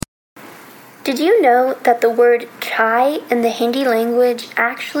Did you know that the word chai in the Hindi language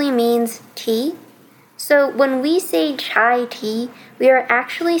actually means tea? So when we say chai tea, we are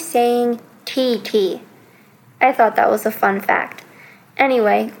actually saying tea. I thought that was a fun fact.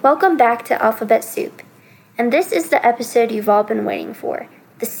 Anyway, welcome back to Alphabet Soup. And this is the episode you've all been waiting for,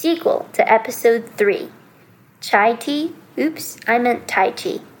 the sequel to episode 3. Chai tea? Oops, I meant Tai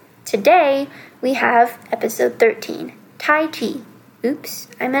Chi. Today, we have episode 13, Tai Chi. Oops,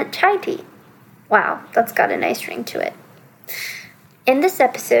 I meant chai tea. Wow, that's got a nice ring to it. In this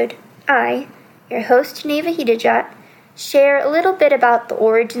episode, I, your host Neva Hidajat, share a little bit about the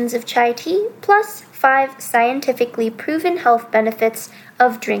origins of chai tea, plus 5 scientifically proven health benefits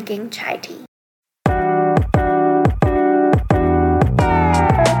of drinking chai tea.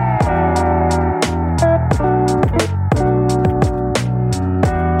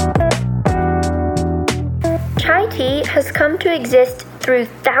 Chai tea has come to exist through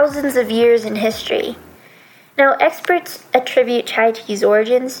thousands of years in history. Now, experts attribute chai tea's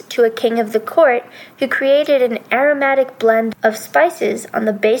origins to a king of the court who created an aromatic blend of spices on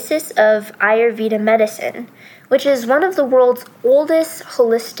the basis of Ayurveda medicine, which is one of the world's oldest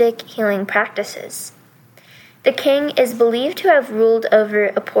holistic healing practices. The king is believed to have ruled over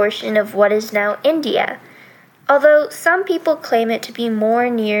a portion of what is now India, although some people claim it to be more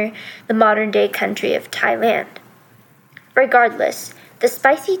near the modern-day country of Thailand. Regardless, the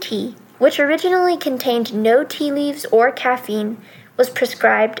spicy tea, which originally contained no tea leaves or caffeine, was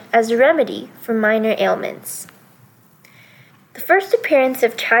prescribed as a remedy for minor ailments. The first appearance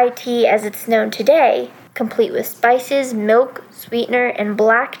of chai tea as it's known today, complete with spices, milk, sweetener, and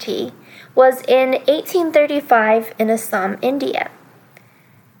black tea, was in 1835 in Assam, India.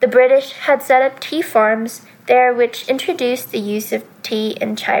 The British had set up tea farms there which introduced the use of tea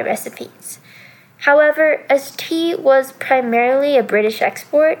in chai recipes. However, as tea was primarily a British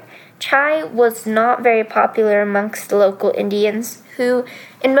export, chai was not very popular amongst the local Indians, who,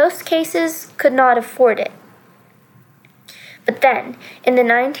 in most cases, could not afford it. But then, in the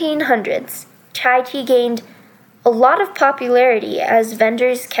 1900s, chai tea gained a lot of popularity as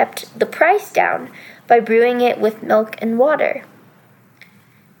vendors kept the price down by brewing it with milk and water.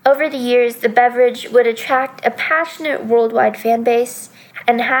 Over the years, the beverage would attract a passionate worldwide fan base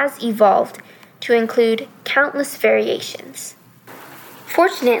and has evolved to include countless variations.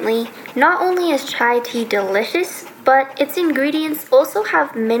 Fortunately, not only is chai tea delicious, but its ingredients also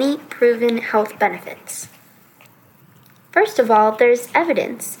have many proven health benefits. First of all, there's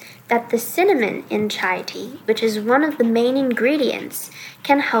evidence that the cinnamon in chai tea, which is one of the main ingredients,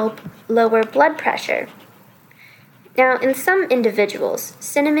 can help lower blood pressure. Now, in some individuals,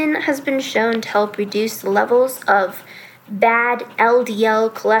 cinnamon has been shown to help reduce the levels of bad LDL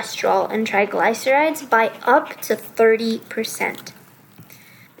cholesterol and triglycerides by up to 30%.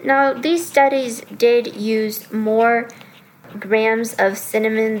 Now, these studies did use more grams of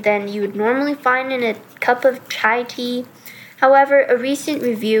cinnamon than you would normally find in a cup of chai tea. However, a recent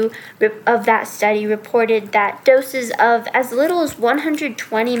review of that study reported that doses of as little as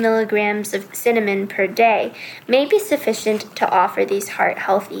 120 milligrams of cinnamon per day may be sufficient to offer these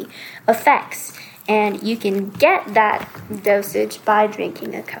heart-healthy effects, and you can get that dosage by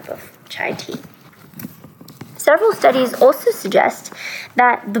drinking a cup of chai tea. Several studies also suggest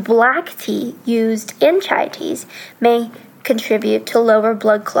that the black tea used in chai teas may contribute to lower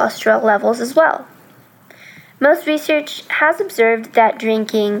blood cholesterol levels as well. Most research has observed that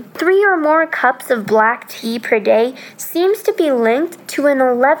drinking 3 or more cups of black tea per day seems to be linked to an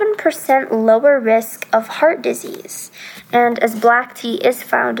 11% lower risk of heart disease. And as black tea is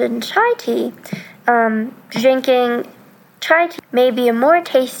found in chai tea, drinking chai tea may be a more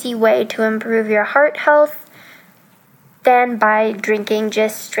tasty way to improve your heart health than by drinking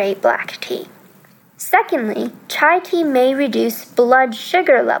just straight black tea. Secondly, chai tea may reduce blood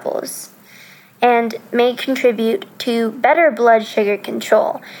sugar levels and may contribute to better blood sugar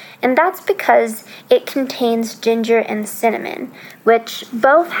control. And that's because it contains ginger and cinnamon, which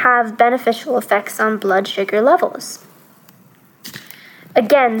both have beneficial effects on blood sugar levels.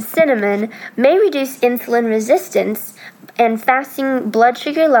 Again, cinnamon may reduce insulin resistance and fasting blood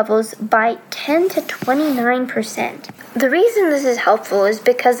sugar levels by 10 to 29%. The reason this is helpful is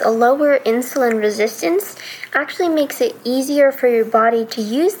because a lower insulin resistance actually makes it easier for your body to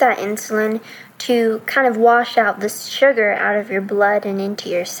use that insulin to kind of wash out the sugar out of your blood and into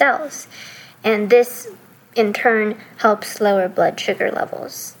your cells. And this, in turn, helps lower blood sugar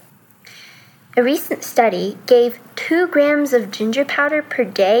levels. A recent study gave 2 grams of ginger powder per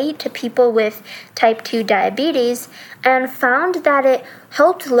day to people with type 2 diabetes and found that it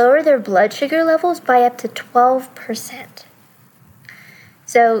helped lower their blood sugar levels by up to 12%.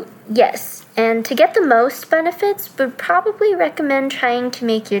 So, yes, and to get the most benefits, would probably recommend trying to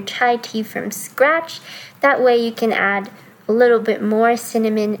make your chai tea from scratch. That way you can add a little bit more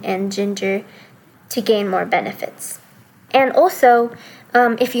cinnamon and ginger to gain more benefits. And also,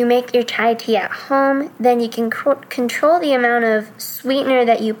 if you make your chai tea at home, then you can control the amount of sweetener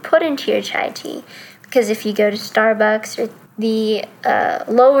that you put into your chai tea. Because if you go to Starbucks, or the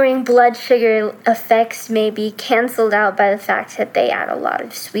lowering blood sugar effects may be canceled out by the fact that they add a lot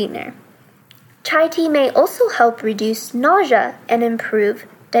of sweetener. Chai tea may also help reduce nausea and improve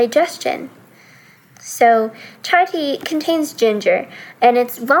digestion. So, chai tea contains ginger, and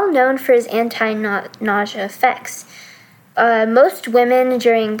it's well known for its anti-nausea effects. Most women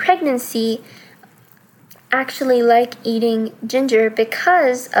during pregnancy actually like eating ginger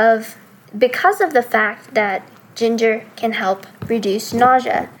because of the fact that ginger can help reduce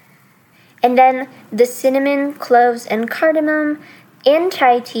nausea. And then the cinnamon, cloves, and cardamom in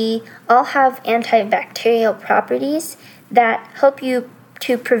chai tea all have antibacterial properties that help you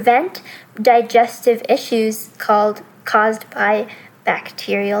to prevent digestive issues caused by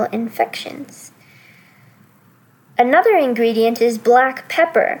bacterial infections. Another ingredient is black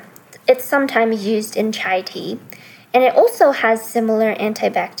pepper. It's sometimes used in chai tea, and it also has similar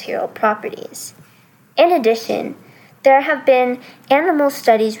antibacterial properties. In addition, there have been animal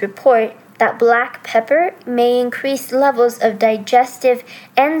studies report that black pepper may increase levels of digestive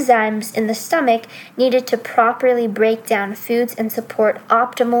enzymes in the stomach needed to properly break down foods and support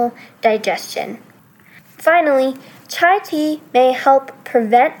optimal digestion. Finally, chai tea may help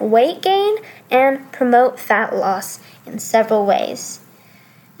prevent weight gain and promote fat loss in several ways.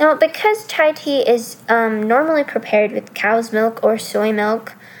 Now, because chai tea is normally prepared with cow's milk or soy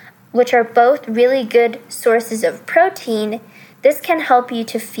milk, which are both really good sources of protein, this can help you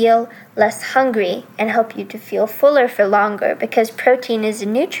to feel less hungry and help you to feel fuller for longer, because protein is a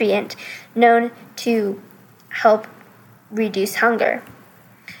nutrient known to help reduce hunger.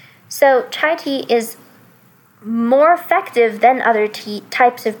 So chai tea is more effective than other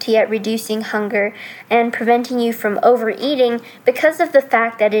types of tea at reducing hunger and preventing you from overeating because of the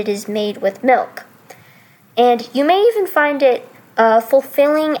fact that it is made with milk. And you may even find it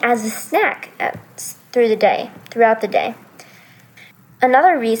fulfilling as a snack throughout the day.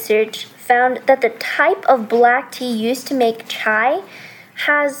 Another research found that the type of black tea used to make chai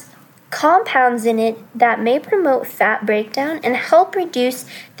has compounds in it that may promote fat breakdown and help reduce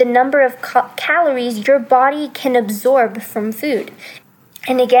the number of calories your body can absorb from food.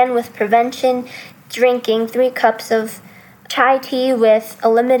 And again, with prevention, drinking 3 cups of chai tea with a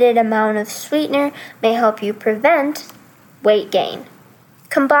limited amount of sweetener may help you prevent weight gain.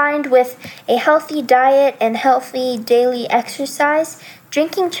 Combined with a healthy diet and healthy daily exercise,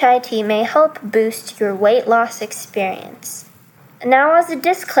 drinking chai tea may help boost your weight loss experience. Now, as a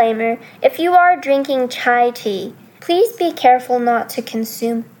disclaimer, if you are drinking chai tea, please be careful not to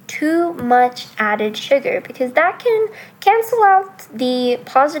consume too much added sugar, because that can cancel out the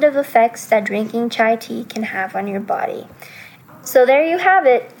positive effects that drinking chai tea can have on your body. So there you have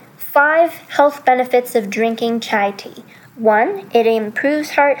it, 5 health benefits of drinking chai tea. 1, it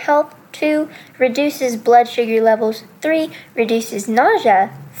improves heart health. 2, reduces blood sugar levels. 3, reduces nausea.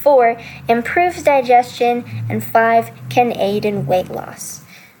 4, improves digestion. And 5, can aid in weight loss.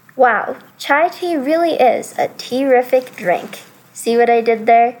 Wow, chai tea really is a terrific drink. See what I did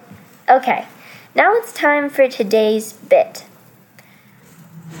there? Okay, now it's time for today's bit.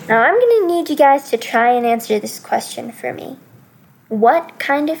 Now I'm going to need you guys to try and answer this question for me. What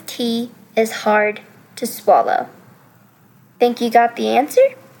kind of tea is hard to swallow? Think you got the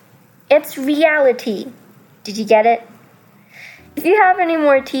answer? It's reality. Did you get it? If you have any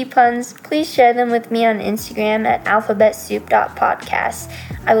more tea puns, please share them with me on Instagram at alphabetsoup.podcast.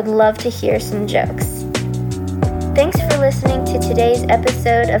 I would love to hear some jokes. Thanks for listening to today's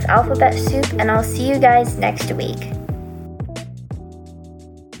episode of Alphabet Soup, and I'll see you guys next week.